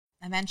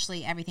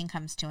eventually everything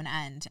comes to an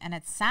end. And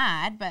it's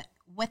sad, but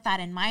with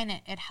that in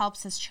mind, it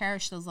helps us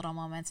cherish those little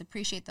moments,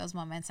 appreciate those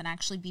moments, and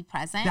actually be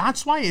present.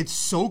 That's why it's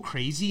so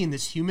crazy in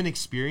this human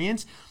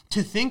experience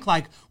to think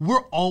like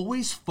we're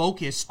always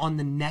focused on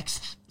the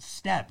next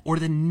step or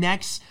the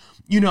next,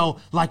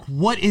 like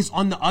what is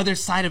on the other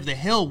side of the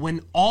hill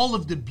when all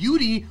of the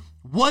beauty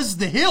was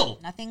the hill.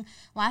 Nothing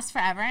lasts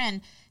forever,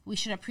 and we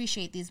should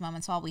appreciate these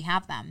moments while we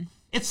have them.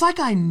 It's like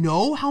I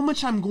know how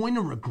much I'm going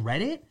to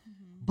regret it,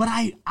 but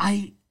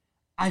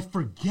I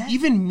forget.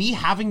 Even me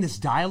having this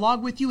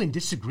dialogue with you and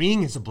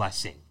disagreeing is a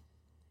blessing.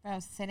 Bro,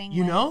 sitting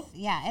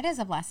Yeah, it is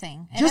a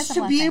blessing. Just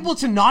to be able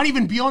to not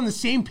even be on the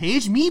same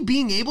page, me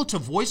being able to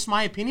voice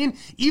my opinion,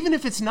 even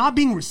if it's not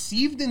being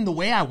received in the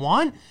way I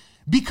want,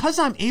 because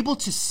I'm able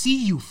to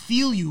see you,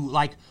 feel you,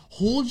 like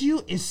hold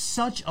you is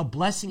such a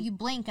blessing. You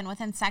blink and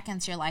within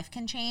seconds your life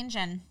can change,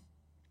 and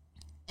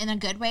in a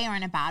good way or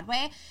in a bad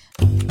way.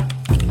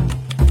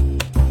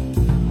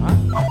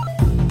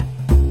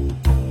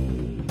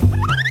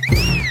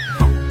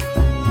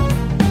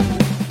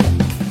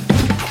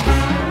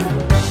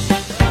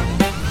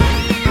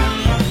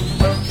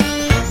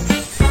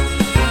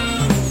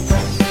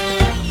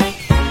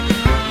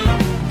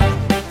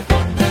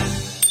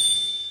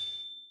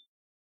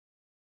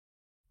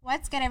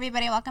 What's good,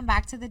 everybody? Welcome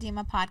back to the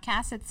Dimah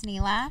podcast. It's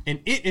Neela.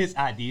 And it is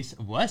Adis.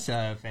 What's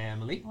up,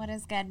 family? What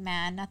is good,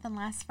 man? Nothing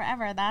lasts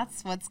forever.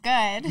 That's what's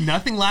good.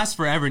 Nothing lasts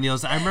forever,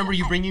 Niels. I remember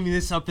you bringing me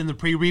this up in the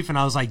pre-brief, and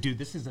I was like, dude,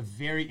 this is a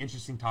very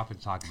interesting topic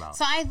to talk about.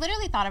 So I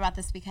literally thought about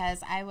this because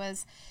I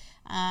was...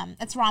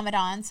 it's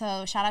Ramadan,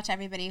 so shout out to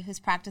everybody who's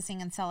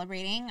practicing and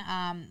celebrating.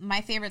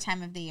 My favorite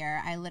time of the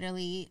year. I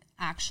literally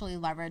actually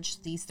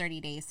leverage these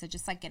 30 days to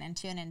just like get in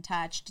tune and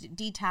touch,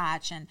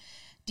 detach, and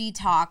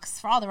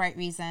detox for all the right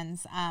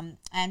reasons.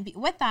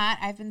 With that,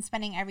 I've been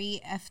spending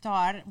every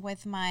iftar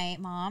with my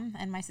mom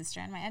and my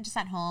sister and just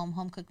at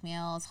home cooked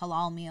meals,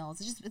 halal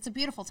meals. It's a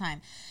beautiful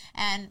time.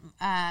 And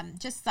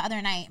just the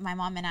other night, my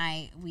mom and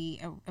I,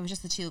 it was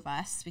just the two of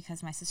us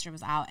because my sister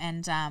was out,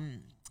 and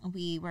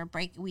we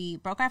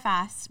broke our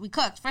fast. We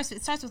cooked. First,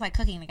 it starts with like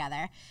cooking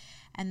together,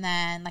 and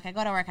then like I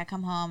go to work, I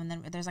come home, and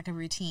then there's like a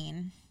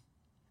routine.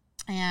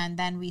 And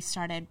then we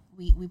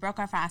broke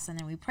our fast, and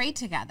then we prayed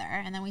together,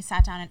 and then we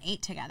sat down and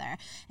ate together.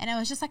 And it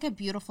was just like a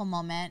beautiful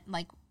moment,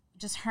 like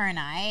just her and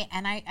I.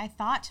 And I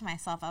thought to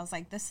myself, I was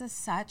like, this is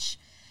such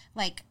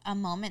like a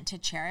moment to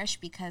cherish,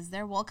 because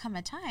there will come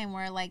a time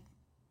where like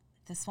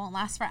this won't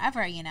last forever,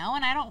 And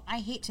I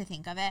hate to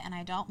think of it, and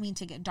I don't mean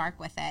to get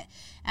dark with it.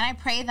 And I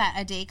pray that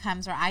a day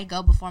comes where I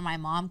go before my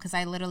mom, because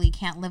I literally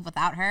can't live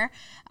without her.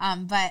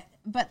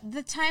 But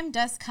the time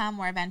does come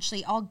where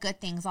eventually all good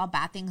things, all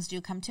bad things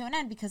do come to an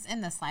end, because in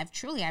this life,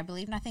 truly, I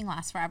believe nothing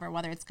lasts forever,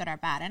 whether it's good or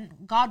bad.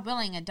 And God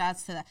willing, it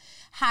does to the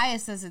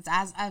highest as its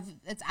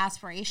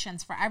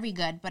aspirations for every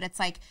good. But it's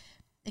like,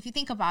 if you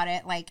think about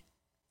it, like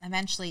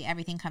eventually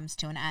everything comes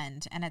to an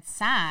end, and it's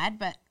sad,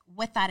 but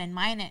with that in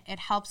mind, it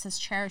helps us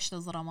cherish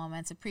those little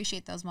moments,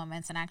 appreciate those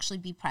moments, and actually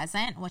be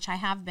present, which I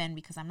have been,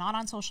 because I'm not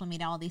on social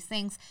media, all these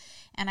things.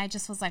 And I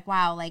just was like,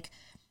 wow, like,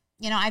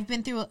 I've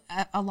been through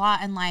a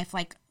lot in life,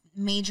 like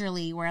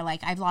majorly, where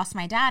like I've lost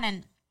my dad.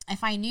 And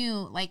if I knew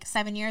like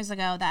 7 years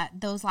ago that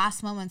those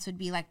last moments would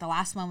be like the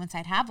last moments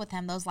I'd have with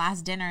him, those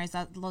last dinners,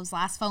 those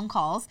last phone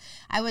calls,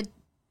 I would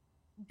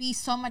be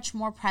so much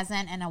more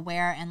present and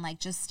aware, and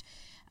like just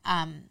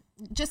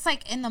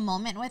like in the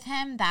moment with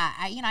him, that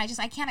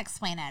I can't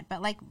explain it,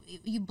 but like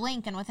you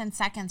blink and within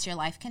seconds your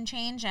life can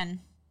change, and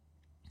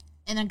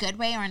in a good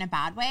way or in a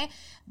bad way.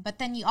 But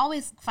then you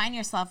always find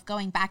yourself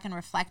going back and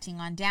reflecting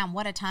on, damn,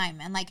 what a time.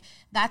 And like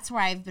that's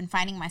where I've been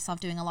finding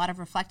myself doing a lot of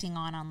reflecting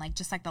on like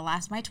just like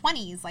my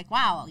 20s, like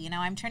wow,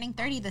 I'm turning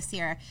 30 this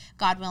year,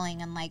 God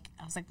willing, and like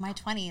I was like my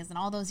 20s and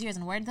all those years,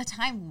 and where the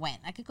time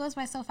went, like it goes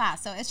by so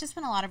fast. So it's just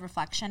been a lot of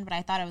reflection, but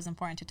I thought it was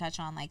important to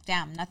touch on, like,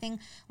 damn, nothing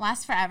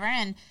lasts forever,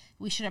 and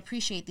we should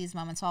appreciate these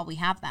moments while we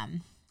have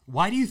them.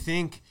 Why do you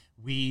think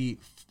we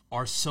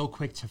are so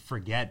quick to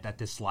forget that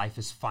this life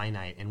is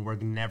finite and we're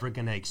never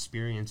going to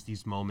experience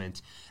these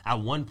moments? At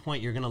one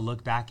point, you're going to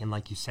look back and,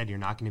 like you said, you're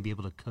not going to be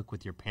able to cook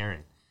with your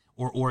parent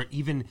or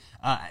even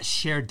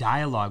share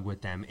dialogue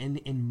with them. And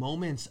in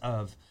moments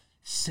of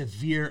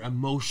severe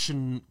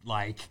emotion,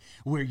 like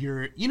where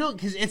you're,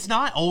 because it's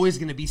not always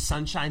going to be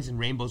sunshines and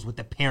rainbows with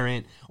a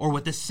parent or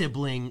with a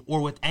sibling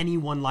or with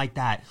anyone like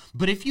that.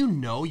 But if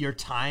your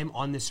time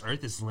on this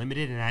earth is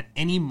limited, and at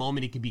any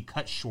moment it can be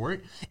cut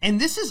short, and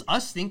this is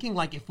us thinking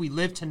like if we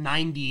live to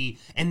 90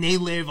 and they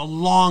live a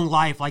long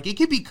life, like it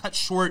could be cut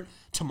short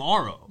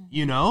tomorrow,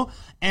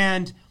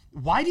 And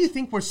why do you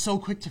think we're so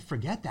quick to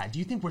forget that? Do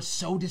you think we're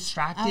so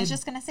distracted? I was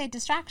just going to say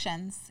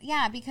distractions.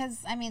 Yeah,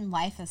 because,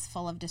 life is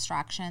full of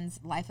distractions.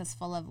 Life is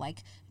full of,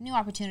 like, new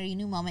opportunity,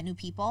 new moment, new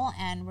people.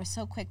 And we're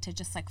so quick to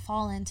just, like,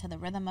 fall into the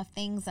rhythm of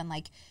things and,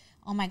 like,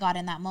 oh my God,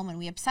 in that moment,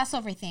 we obsess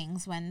over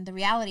things when the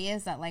reality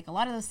is that like a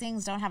lot of those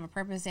things don't have a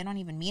purpose. They don't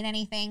even mean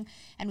anything.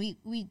 And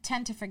we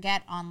tend to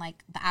forget on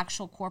like the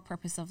actual core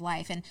purpose of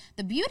life. And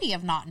the beauty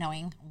of not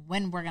knowing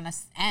when we're going to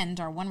end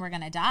or when we're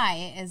going to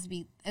die is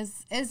the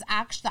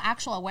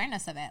actual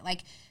awareness of it.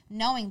 Like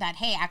knowing that,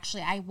 hey,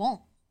 actually, I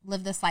won't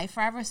live this life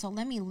forever. So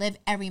let me live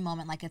every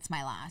moment like it's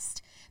my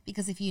last.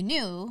 Because if you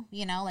knew,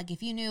 like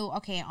if you knew,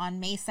 okay, on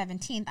May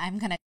 17th, I'm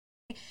going to,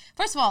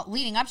 first of all,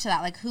 leading up to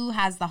that, like who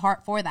has the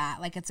heart for that?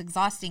 Like it's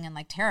exhausting and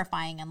like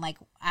terrifying. And like,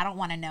 I don't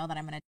want to know that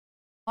I'm going to,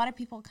 a lot of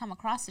people come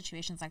across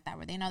situations like that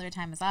where they know their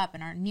time is up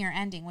and are near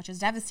ending, which is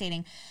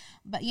devastating.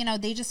 But,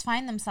 they just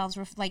find themselves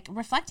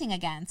reflecting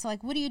again. So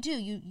like, what do?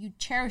 You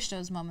cherish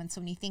those moments.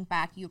 So when you think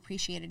back, you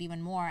appreciate it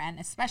even more. And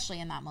especially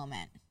in that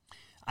moment.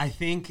 I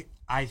think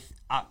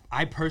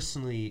I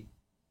personally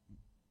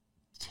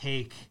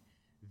take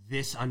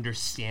this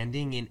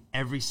understanding in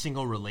every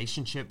single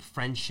relationship,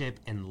 friendship,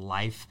 and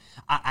life.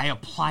 I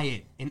apply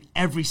it in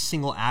every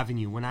single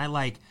avenue. When I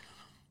like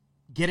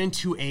get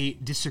into a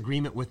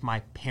disagreement with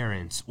my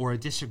parents or a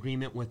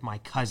disagreement with my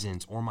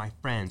cousins or my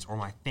friends or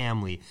my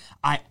family,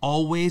 I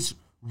always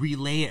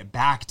relay it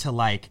back to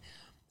like,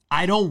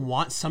 I don't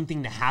want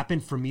something to happen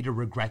for me to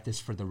regret this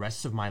for the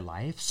rest of my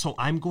life. So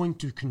I'm going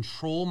to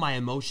control my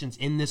emotions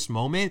in this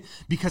moment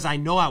because I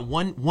know at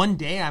one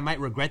day I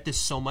might regret this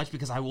so much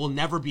because I will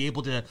never be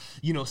able to,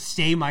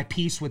 stay my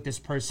peace with this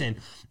person.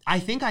 I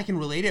think I can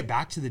relate it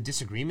back to the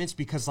disagreements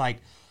because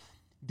like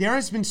there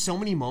has been so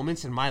many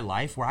moments in my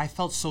life where I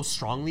felt so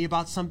strongly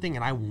about something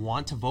and I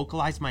want to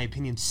vocalize my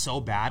opinion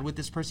so bad with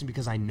this person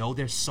because I know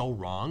they're so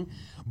wrong.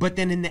 But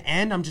then in the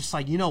end, I'm just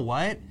like, you know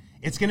what?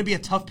 It's going to be a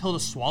tough pill to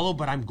swallow,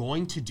 but I'm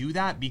going to do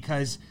that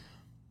because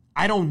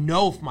I don't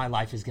know if my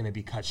life is going to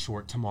be cut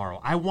short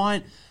tomorrow.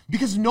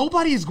 Because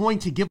nobody is going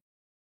to give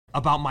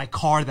about my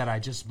car that I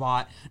just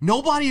bought.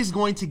 Nobody is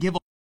going to give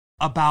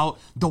about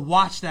the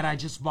watch that I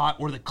just bought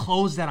or the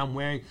clothes that I'm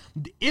wearing.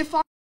 If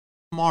I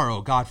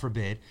tomorrow, God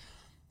forbid,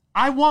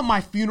 I want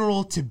my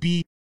funeral to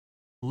be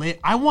lit.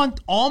 I want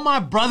all my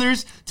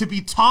brothers to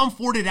be Tom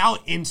Forded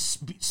out and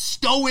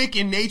stoic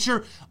in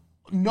nature,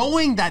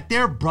 knowing that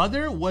their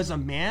brother was a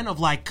man of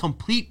like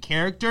complete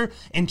character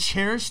and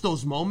cherished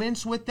those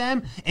moments with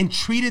them and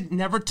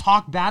never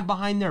talked bad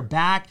behind their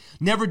back,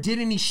 never did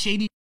any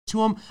shady to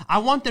them. I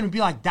want them to be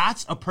like,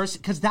 that's a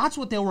person, because that's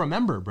what they'll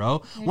remember,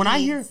 bro. I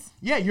hear,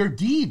 your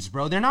deeds,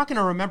 bro. They're not going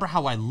to remember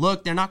how I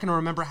look. They're not going to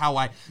remember how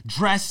I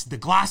dress, the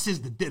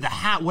glasses, the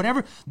hat,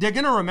 whatever. They're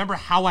going to remember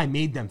how I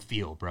made them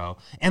feel, bro.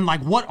 And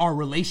like what our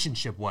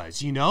relationship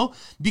was,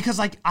 because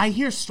like I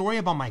hear a story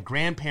about my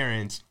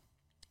grandparents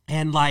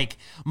and like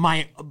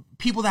my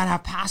people that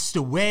have passed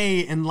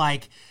away and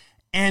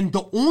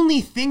the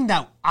only thing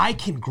that I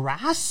can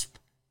grasp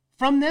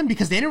from them,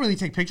 because they didn't really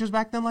take pictures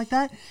back then like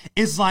that,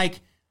 is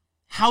like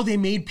how they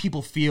made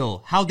people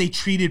feel, how they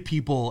treated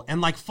people, and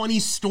like funny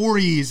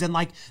stories and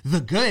like the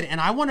good. And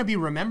I want to be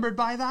remembered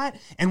by that.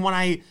 And when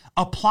I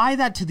apply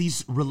that to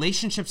these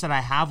relationships that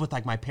I have with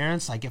like my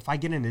parents, like if I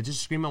get in a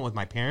disagreement with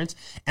my parents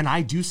and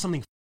I do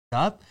something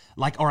up,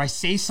 like, or I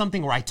say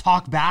something or I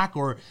talk back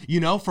or,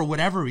 for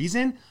whatever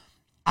reason,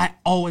 I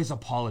always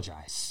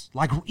apologize.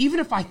 Like, even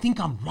if I think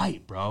I'm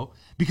right, bro,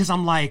 because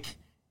I'm like,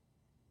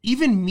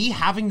 even me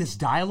having this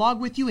dialogue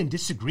with you and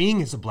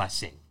disagreeing is a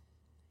blessing.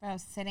 Bro,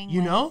 sitting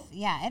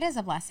yeah, it is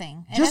a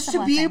blessing. Just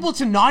to be able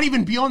to not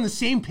even be on the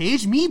same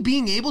page, me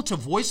being able to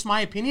voice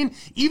my opinion,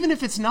 even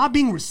if it's not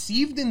being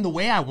received in the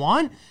way I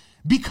want,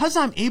 because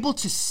I'm able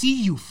to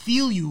see you,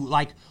 feel you,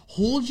 like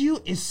hold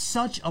you, is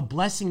such a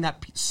blessing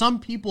that some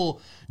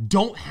people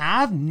don't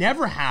have,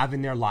 never have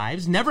in their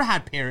lives, never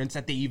had parents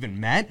that they even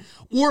met,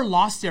 or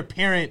lost their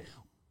parent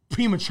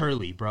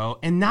prematurely, bro.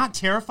 And that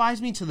terrifies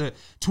me to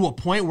a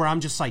point where I'm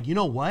just like, you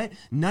know what?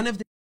 None of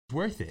this is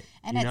worth it.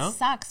 And it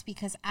sucks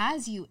because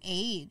as you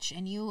age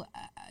and you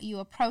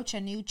approach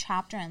a new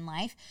chapter in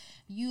life,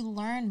 you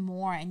learn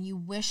more and you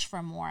wish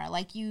for more.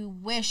 Like you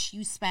wish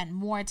you spent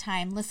more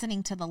time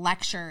listening to the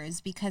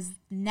lectures because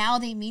now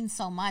they mean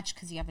so much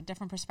because you have a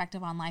different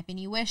perspective on life, and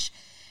you wish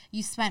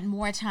you spent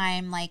more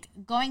time like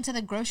going to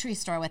the grocery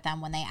store with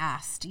them when they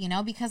asked,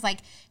 because like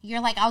you're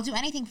like, I'll do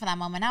anything for that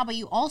moment now, but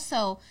you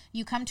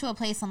come to a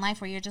place in life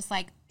where you're just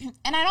like,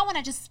 and I don't want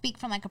to just speak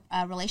from like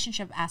a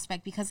relationship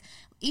aspect, because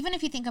even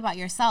if you think about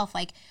yourself,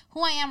 like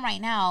who I am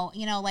right now,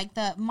 like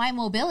my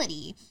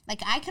mobility,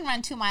 like I can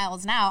run 2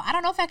 miles now. I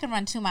don't know if I can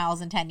run 2 miles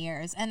in 10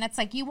 years. And it's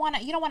like, you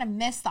don't want to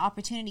miss the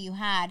opportunity you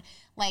had.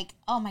 Like,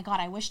 oh my God,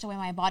 I wish the way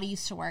my body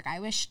used to work. I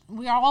wish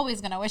we are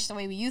always going to wish the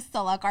way we used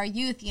to look, our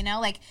youth,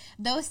 like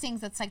those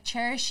things. It's like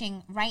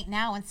cherishing right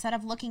now instead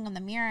of looking in the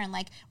mirror and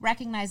like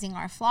recognizing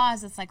our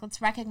flaws. It's like,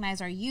 let's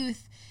recognize our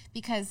youth,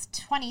 because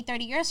 20,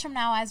 30 years from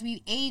now, as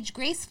we age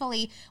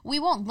gracefully, we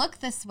won't look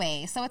this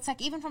way. So it's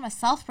like, even from a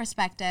self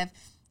perspective,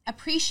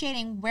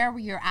 appreciating where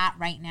you're at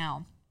right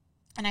now.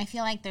 And I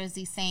feel like there's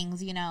these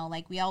sayings,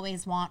 like we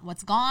always want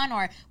what's gone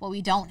or what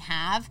we don't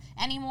have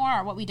anymore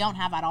or what we don't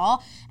have at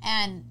all.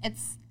 And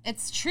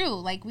it's true.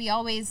 Like we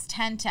always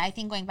tend to, I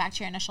think going back to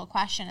your initial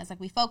question, is like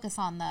we focus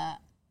on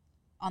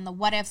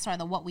what ifs or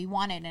the what we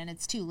wanted, and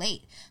it's too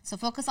late. So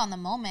focus on the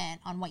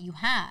moment, on what you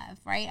have,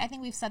 right? I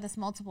think we've said this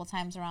multiple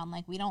times around,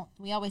 like,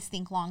 we always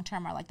think long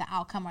term, or like the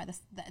outcome, or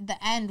the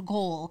end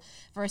goal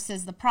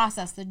versus the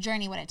process, the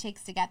journey, what it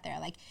takes to get there.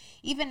 Like,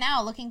 even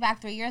now, looking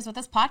back 3 years with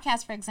this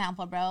podcast, for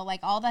example, bro, like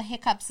all the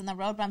hiccups and the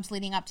road bumps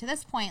leading up to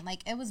this point,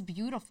 like it was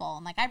beautiful.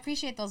 And like, I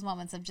appreciate those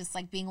moments of just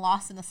like being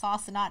lost in the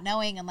sauce and not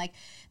knowing, and like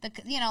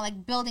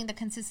like building the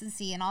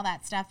consistency and all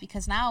that stuff,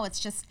 because now it's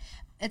just,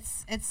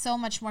 it's so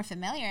much more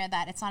familiar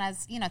that it's not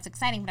as, it's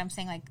exciting, but I'm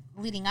saying like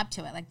leading up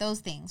to it, like those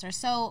things are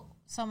so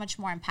much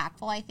more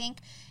impactful, I think,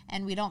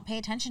 and we don't pay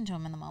attention to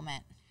them in the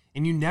moment.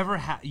 And you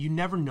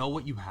never know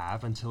what you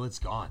have until it's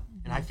gone.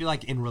 Mm-hmm. And I feel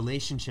like in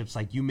relationships,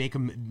 like you make a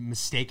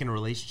mistake in a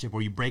relationship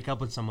or you break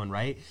up with someone,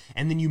 right?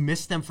 And then you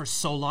miss them for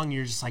so long, and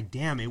you're just like,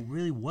 damn, it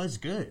really was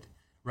good.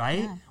 Right?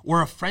 Yeah.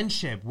 Or a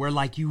friendship where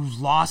like you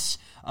lost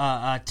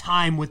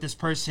time with this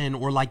person,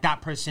 or like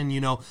that person,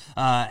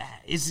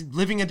 is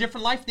living a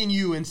different life than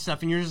you and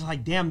stuff. And you're just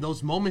like, damn,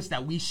 those moments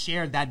that we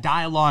shared, that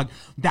dialogue,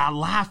 that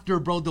laughter,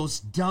 bro, those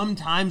dumb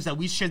times that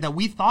we shared that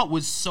we thought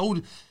was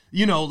so,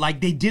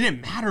 like they didn't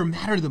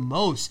matter the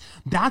most.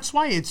 That's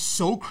why it's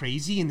so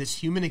crazy in this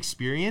human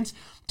experience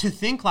to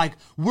think like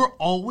we're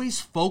always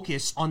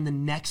focused on the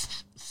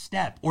next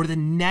step or the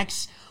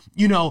next,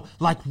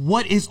 like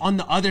what is on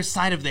the other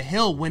side of the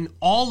hill, when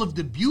all of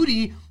the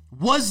beauty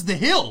was the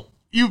hill.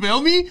 You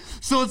feel me?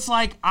 So it's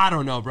like, I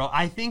don't know, bro.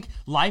 I think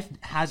life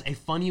has a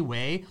funny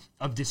way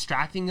of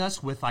distracting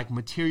us with like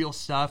material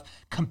stuff,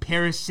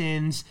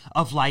 comparisons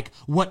of like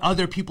what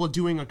other people are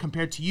doing or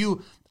compared to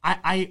you.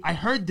 I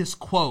heard this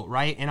quote,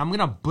 right? And I'm going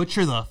to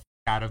butcher the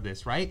out of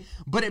this, right?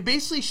 But it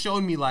basically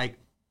showed me like,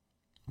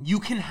 you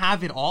can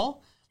have it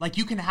all. Like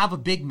you can have a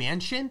big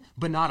mansion,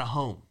 but not a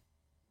home.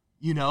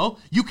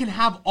 You can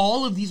have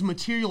all of these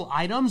material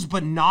items,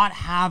 but not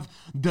have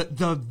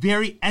the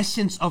very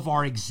essence of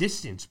our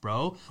existence,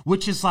 bro,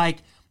 which is like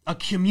a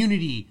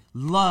community,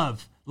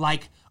 love,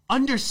 like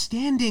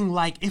understanding,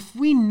 like if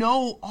we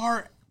know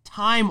our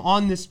time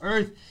on this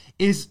earth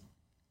is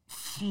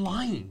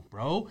flying,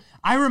 bro.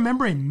 I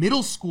remember in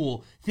middle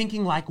school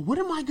thinking like, what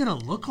am I going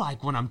to look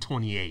like when I'm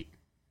 28?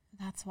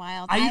 That's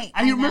wild. I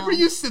remember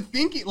used to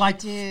thinking like,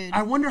 dude,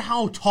 I wonder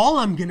how tall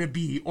I'm going to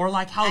be, or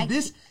like how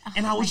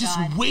and I was just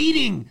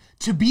waiting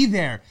to be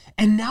there.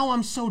 And now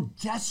I'm so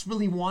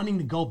desperately wanting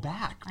to go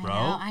back, bro.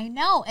 I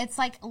know. It's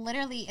like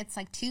literally, it's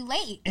like too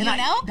late, and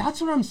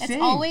that's what I'm saying.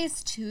 It's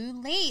always too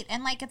late.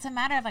 And like, it's a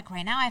matter of like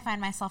right now I find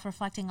myself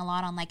reflecting a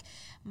lot on like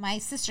my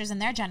sisters and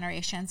their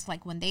generations,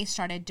 like when they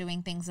started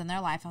doing things in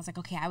their life. I was like,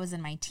 okay, I was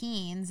in my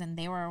teens and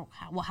they were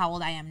how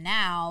old I am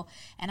now.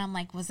 And I'm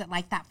like, was it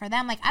like that for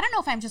them? Like, I don't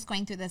know if I'm just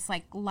going through this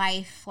like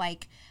life,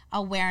 like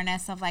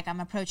awareness of like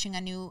I'm approaching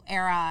a new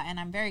era, and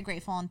I'm very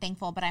grateful and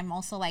thankful, but I'm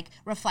also like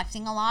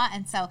reflecting a lot.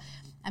 And so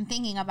I'm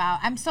thinking about,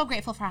 I'm so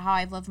grateful for how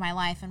I've lived my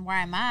life and where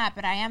I'm at,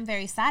 but I am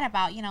very sad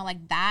about,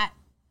 like that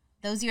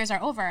those years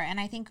are over. And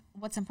I think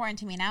what's important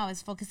to me now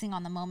is focusing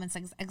on the moments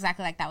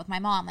exactly like that with my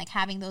mom, like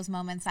having those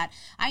moments that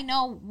I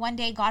know one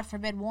day, God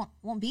forbid,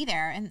 won't be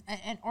there. And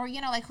or,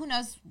 like who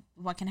knows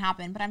what can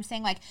happen. But I'm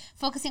saying like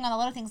focusing on the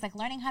little things, like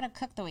learning how to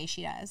cook the way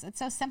she does. It's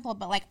so simple,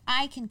 but like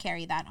I can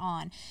carry that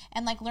on.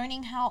 And like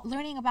learning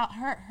about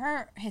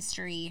her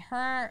history,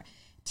 her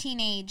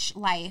teenage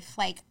life,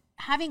 like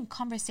having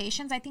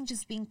conversations. I think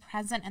just being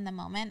present in the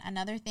moment.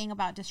 Another thing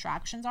about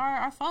distractions are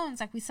our phones.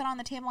 Like we sit on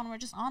the table and we're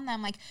just on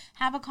them. Like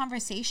have a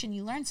conversation.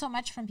 You learn so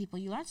much from people.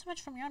 You learn so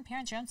much from your own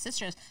parents, your own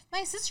sisters.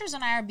 My sisters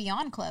and I are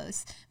beyond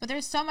close, but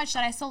there's so much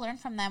that I still learn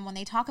from them when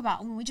they talk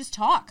about, when we just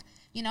talk,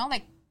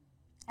 like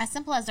as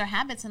simple as their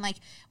habits and like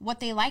what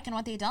they like and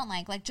what they don't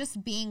like. Like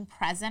just being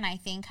present, I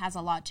think, has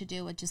a lot to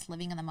do with just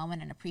living in the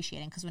moment and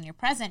appreciating. Because when you're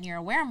present, you're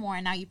aware more,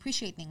 and now you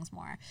appreciate things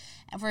more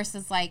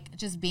versus like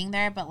just being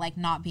there, but like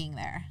not being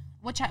there,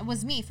 which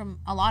was me from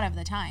a lot of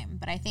the time.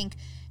 But I think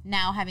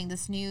now having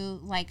this new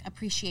like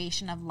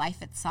appreciation of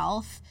life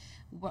itself,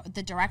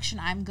 the direction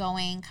I'm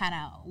going, kind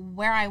of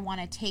where I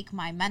want to take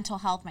my mental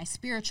health, my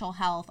spiritual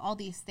health, all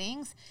these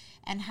things,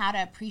 and how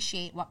to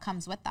appreciate what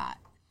comes with that.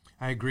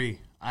 I agree.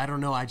 I don't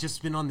know. I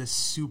just been on this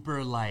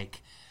super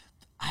like,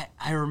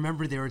 I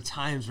remember there were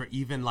times where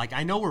even like,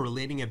 I know we're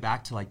relating it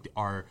back to like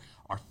our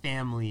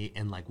family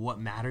and like what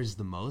matters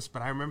the most.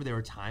 But I remember there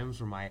were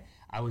times where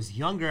I was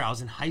younger, I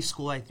was in high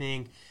school, I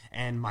think,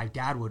 and my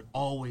dad would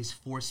always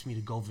force me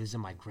to go visit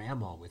my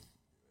grandma with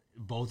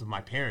both of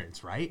my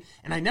parents, right?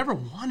 And I never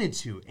wanted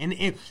to.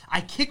 And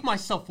I kick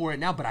myself for it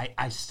now, but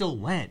I still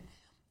went.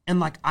 And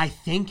like, I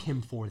thank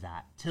him for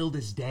that till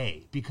this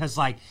day, because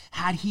like,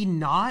 had he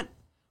not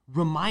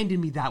reminded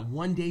me that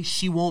one day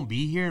she won't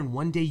be here and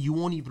one day you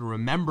won't even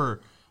remember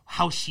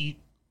how she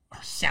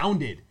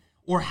sounded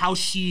or how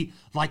she,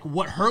 like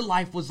what her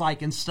life was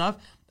like and stuff,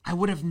 I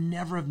would have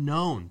never have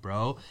known,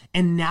 bro.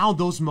 And now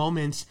those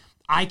moments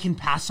I can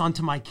pass on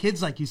to my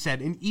kids, like you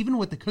said. And even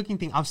with the cooking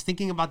thing, I was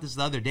thinking about this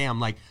the other day. I'm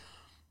like,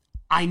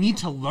 I need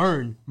to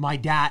learn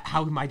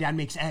how my dad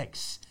makes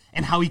eggs.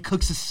 and how he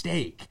cooks a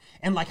steak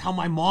and like how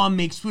my mom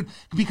makes food,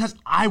 because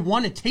I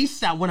want to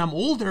taste that when I'm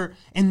older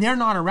and they're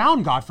not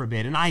around, God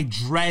forbid. And I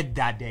dread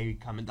that day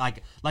coming.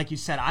 Like you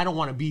said, I don't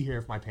want to be here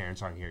if my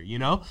parents aren't here, you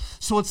know?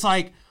 So it's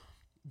like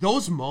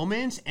those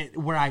moments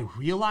where I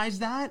realize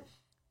that,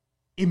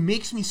 it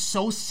makes me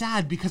so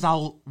sad, because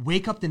I'll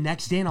wake up the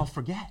next day and I'll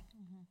forget.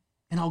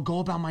 And I'll go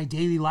about my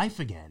daily life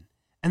again.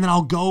 And then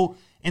I'll go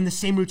in the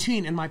same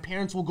routine, and my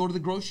parents will go to the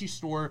grocery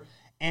store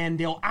and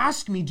they'll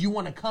ask me, do you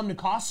want to come to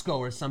Costco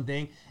or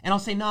something? And I'll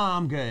say, no,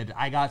 I'm good.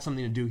 I got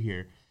something to do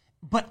here.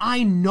 But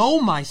I know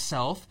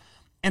myself,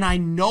 and I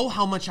know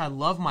how much I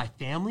love my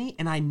family,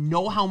 and I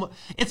know how much,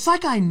 it's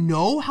like I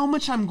know how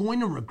much I'm going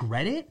to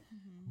regret it,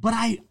 but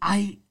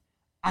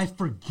I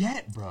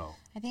forget, bro.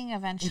 I think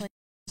eventually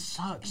it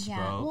sucks, yeah.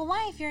 bro. Well,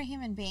 why, if you're a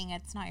human being,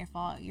 it's not your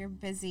fault. You're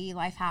busy,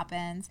 life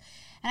happens.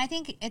 And I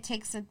think it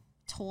takes a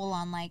toll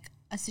on like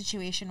a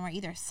situation where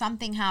either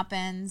something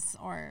happens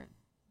or,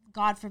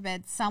 God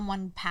forbid,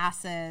 someone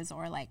passes,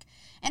 or like,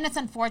 and it's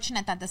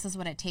unfortunate that this is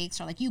what it takes,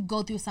 or like you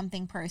go through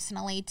something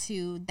personally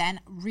to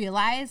then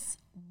realize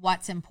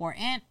what's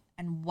important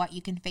and what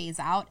you can phase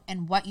out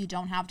and what you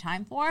don't have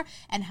time for,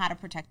 and how to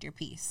protect your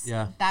peace.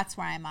 Yeah. That's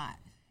where I'm at.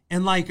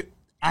 And like,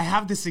 I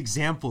have this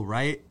example,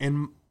 right?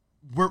 And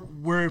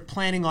we're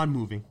planning on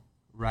moving,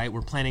 right?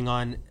 We're planning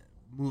on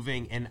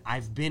moving, and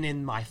I've been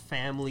in my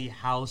family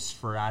house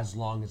for as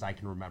long as I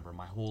can remember,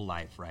 my whole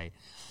life, right?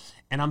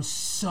 And I'm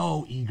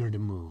so eager to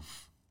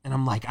move. And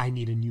I'm like, I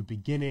need a new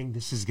beginning.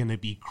 This is going to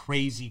be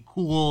crazy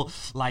cool.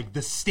 Like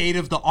the state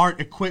of the art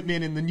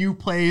equipment in the new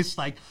place.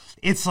 Like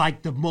it's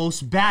like the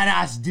most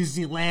badass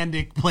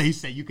Disneylandic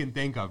place that you can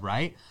think of,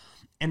 right?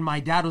 And my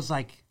dad was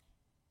like,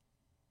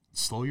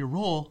 slow your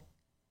roll,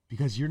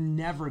 because you're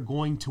never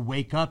going to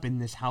wake up in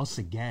this house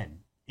again.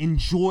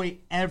 Enjoy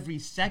every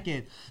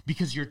second,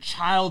 because your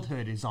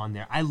childhood is on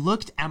there. I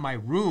looked at my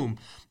room,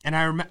 and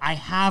I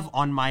have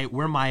on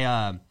where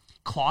my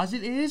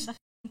closet is,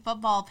 the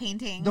football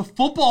painting. The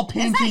football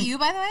painting. Is that you,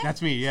 by the way?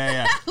 That's me.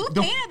 Yeah. Who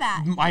painted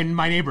that?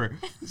 My neighbor.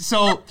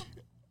 So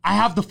I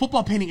have the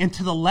football painting, and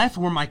to the left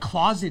where my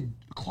closet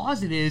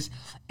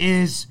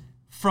is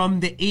from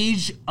the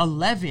age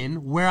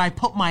 11, where I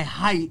put my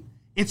height.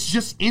 It's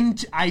just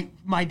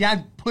my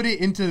dad put it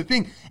into the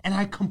thing, and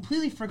I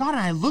completely forgot. And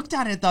I looked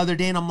at it the other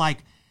day, and I'm like,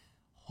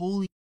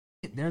 holy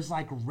shit, there's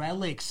like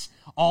relics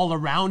all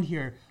around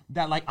here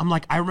that like, I'm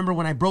like, I remember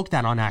when I broke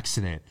that on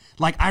accident.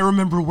 Like, I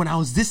remember when I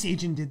was this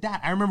age and did that.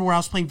 I remember where I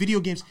was playing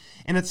video games,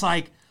 and it's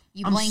like,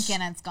 you blink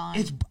and it's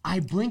gone. I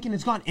blink and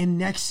it's gone. And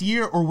next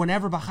year or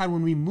whenever,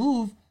 when we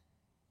move,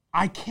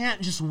 I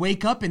can't just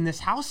wake up in this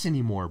house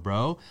anymore,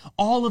 bro.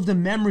 All of the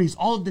memories,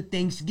 all of the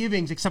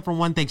Thanksgivings, except for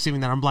one Thanksgiving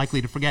that I'm likely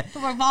to forget.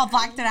 We've all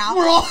blacked it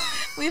out.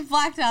 We've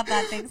blacked out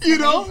that Thanksgiving. You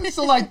know?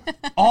 So, like,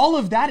 all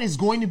of that is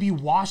going to be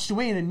washed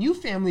away, and a new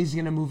family is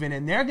going to move in,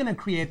 and they're going to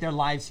create their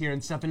lives here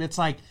and stuff. And it's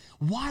like,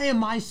 why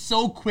am I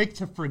so quick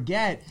to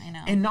forget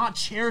and not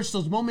cherish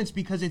those moments?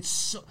 Because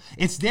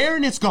it's there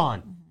and it's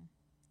gone.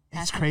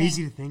 Mm-hmm. It's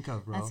crazy to think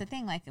of, bro. That's the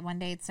thing. Like, one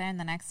day it's there, and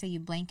the next day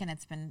you blink, and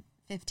it's been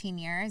 15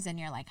 years, and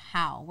you're like,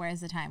 how?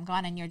 Where's the time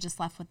gone? And you're just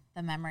left with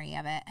the memory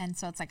of it. And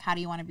so it's like, how do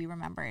you want to be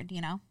remembered,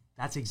 you know?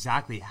 That's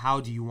exactly, how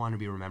do you want to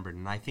be remembered?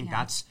 And I think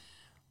that's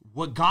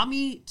what got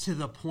me to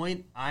the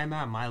point I'm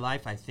at in my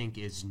life, I think,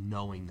 is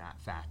knowing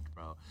that fact,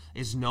 bro.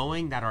 Is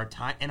knowing that our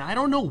time, and I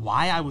don't know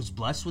why I was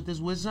blessed with this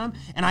wisdom,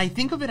 and I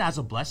think of it as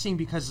a blessing,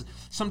 because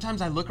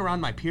sometimes I look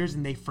around my peers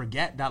and they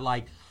forget that,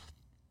 like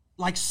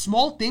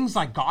small things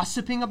like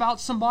gossiping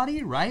about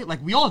somebody, right?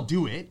 Like, we all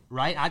do it,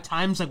 right? At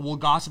times, like, we'll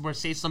gossip or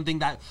say something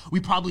that we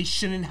probably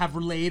shouldn't have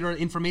relayed, or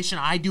information.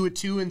 I do it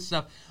too and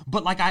stuff.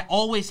 But, like, I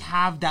always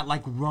have that,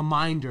 like,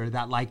 reminder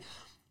that, like,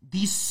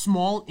 these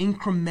small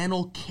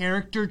incremental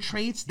character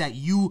traits that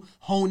you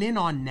hone in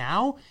on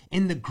now,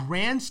 in the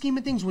grand scheme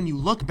of things, when you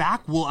look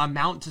back, will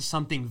amount to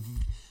something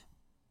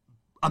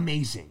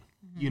amazing,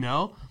 you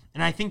know?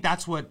 And I think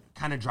that's what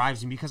kind of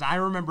drives me, because I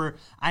remember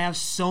I have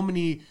so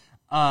many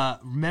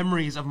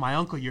memories of my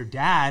uncle, your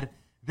dad,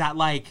 that,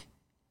 like,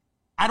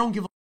 I don't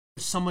give a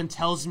if someone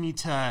tells me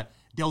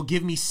they'll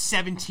give me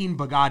 17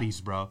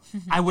 Bugattis, bro.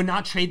 I would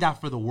not trade that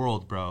for the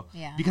world, bro.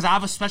 Yeah. Because I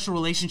have a special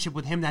relationship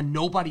with him that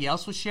nobody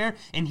else will share,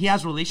 and he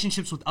has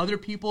relationships with other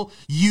people,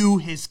 you,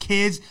 his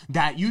kids,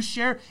 that you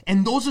share,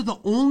 and those are the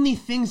only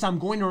things I'm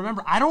going to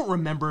remember. I don't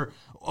remember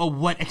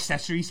what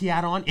accessories he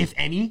had on, if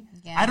any.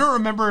 Yeah. I don't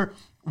remember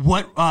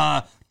what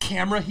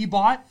camera he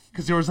bought,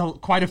 because there was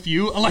quite a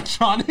few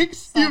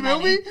electronics. You feel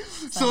me?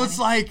 So it's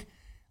like,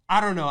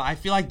 I don't know. I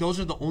feel like those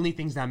are the only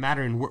things that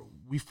matter, and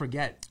we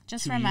forget.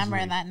 Just remember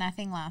that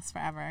nothing lasts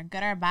forever,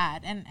 good or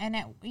bad, and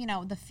it, you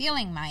know, the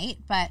feeling might,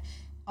 but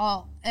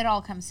it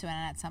all comes to an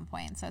end at some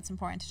point. So it's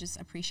important to just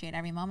appreciate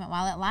every moment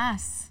while it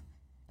lasts.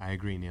 I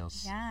agree,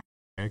 Niels. Yeah.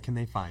 Where can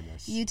they find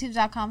us?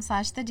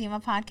 YouTube.com/The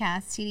Dimah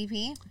Podcast.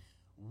 TDP.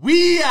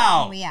 We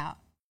out. We out.